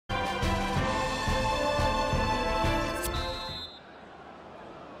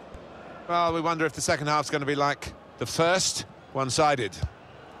Well, we wonder if the second half's going to be like the first, one-sided.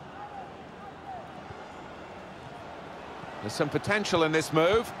 There's some potential in this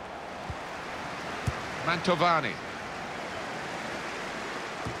move. Mantovani.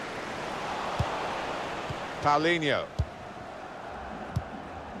 Paulinho.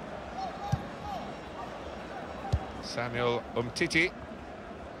 Samuel Umtiti.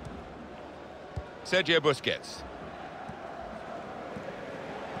 Sergio Busquets.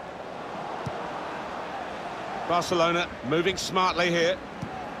 Barcelona moving smartly here.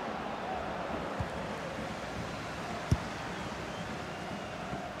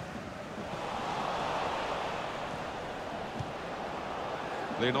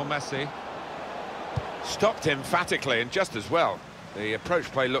 Lionel Messi. Stopped emphatically and just as well. The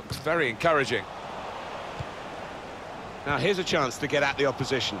approach play looks very encouraging. Now here's a chance to get at the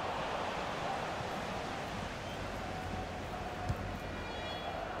opposition.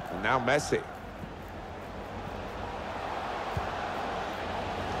 And now Messi.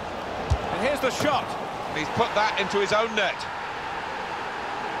 And here's the shot. And he's put that into his own net.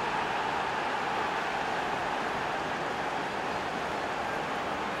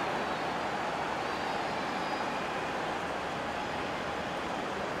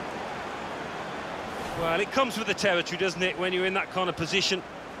 Well, it comes with the territory, doesn't it, when you're in that kind of position?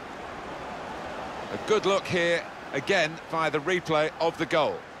 A good look here, again, via the replay of the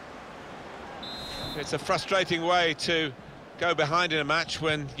goal. It's a frustrating way to go behind in a match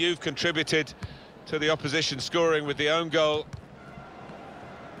when you've contributed to the opposition scoring with the own goal.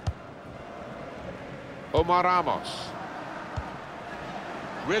 Omar Ramos.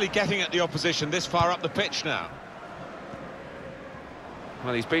 Really getting at the opposition this far up the pitch now.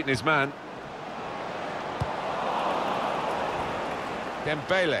 Well, he's beaten his man.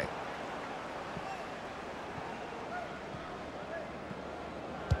 Dembele.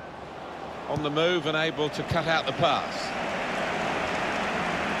 On the move and able to cut out the pass.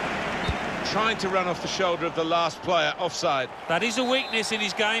 Trying to run off the shoulder of the last player, offside. That is a weakness in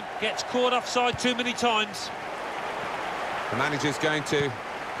his game. Gets caught offside too many times. The manager's going to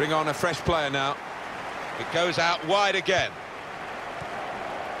bring on a fresh player now. It goes out wide again.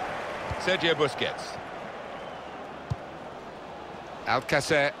 Sergio Busquets.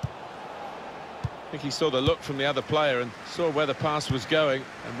 Alcacer. I think he saw the look from the other player and saw where the pass was going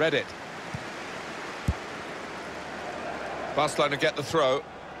and read it. Barcelona get the throw.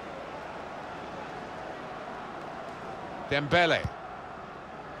 Dembele.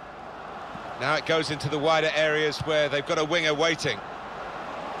 Now it goes into the wider areas where they've got a winger waiting.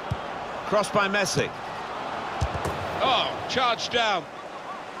 Crossed by Messi. Oh, charged down.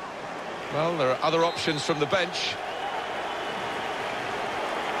 Well, there are other options from the bench.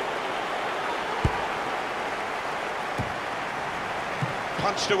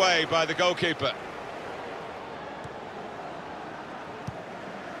 Punched away by the goalkeeper.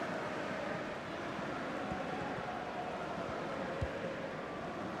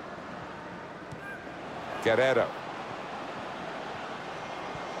 Guerrero.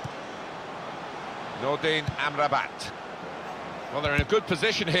 Nordin Amrabat. Well, they're in a good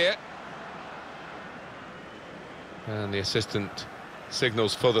position here. And the assistant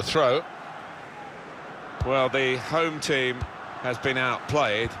signals for the throw. Well, the home team has been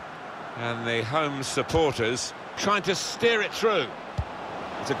outplayed, and the home supporters trying to steer it through.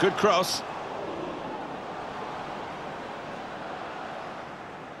 It's a good cross.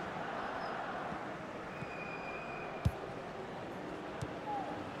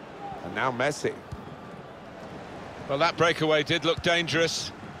 And now Messi. Well, that breakaway did look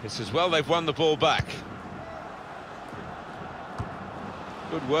dangerous. It's as well they've won the ball back.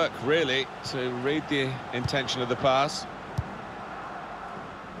 Good work, really, to read the intention of the pass.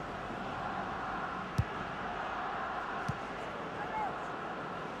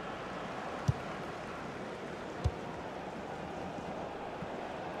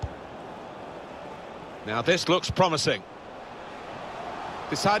 Now this looks promising.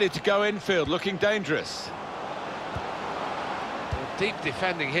 Decided to go infield, looking dangerous. Deep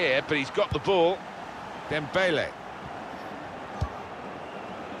defending here, but he's got the ball. Dembele.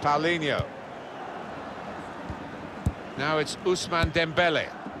 Paulinho. Now it's Ousmane Dembele.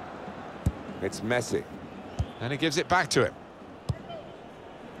 It's Messi. And he gives it back to him.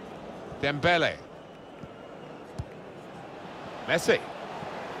 Dembele. Messi.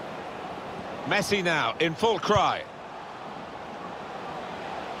 Messi now, in full cry.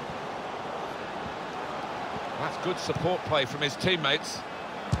 That's good support play from his teammates.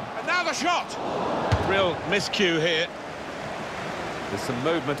 And now the shot! Real miscue here. There's some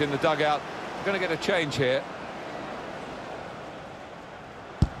movement in the dugout. We're going to get a change here.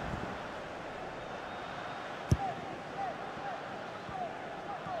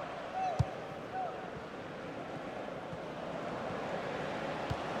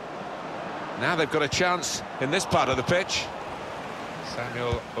 Now they've got a chance in this part of the pitch.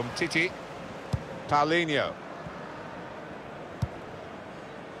 Samuel Umtiti. Paulinho.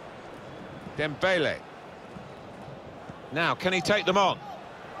 Dembele. Now, can he take them on?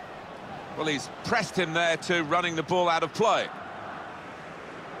 Well, he's pressed him there to running the ball out of play.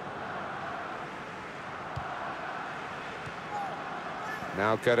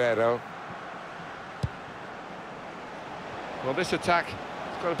 Now Guerrero. Well, this attack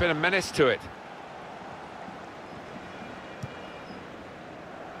has got a bit of menace to it.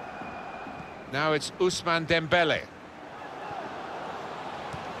 Now it's Ousmane Dembele.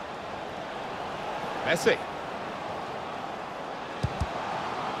 Messi.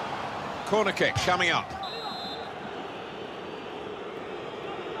 Corner kick coming up.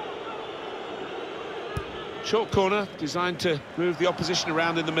 Short corner, designed to move the opposition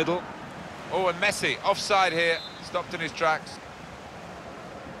around in the middle. Oh, and Messi, offside here, stopped in his tracks.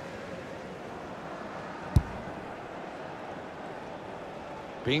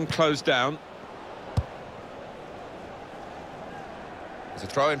 Being closed down. It's a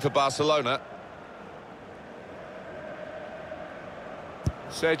throw-in for Barcelona.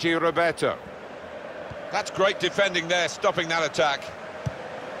 Sergi Roberto. That's great defending there, stopping that attack.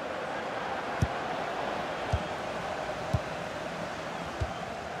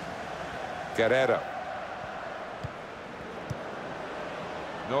 Guerrero.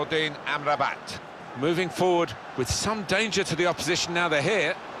 Nordin Amrabat. Moving forward with some danger to the opposition now they're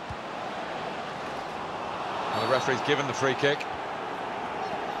here. And the referee's given the free kick.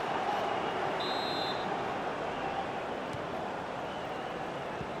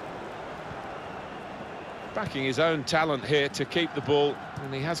 Backing his own talent here to keep the ball,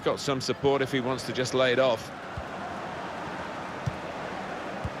 and he has got some support if he wants to just lay it off.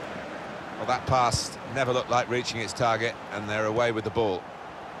 Well, that pass never looked like reaching its target, and they're away with the ball.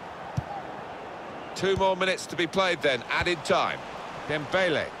 2 more minutes to be played then, added time.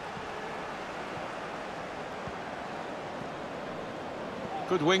 Dembele.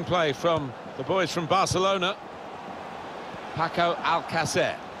 Good wing play from the boys from Barcelona. Paco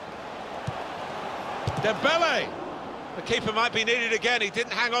Alcacer. Dembele! The keeper might be needed again, he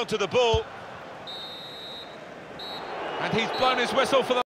didn't hang on to the ball. And he's blown his whistle for the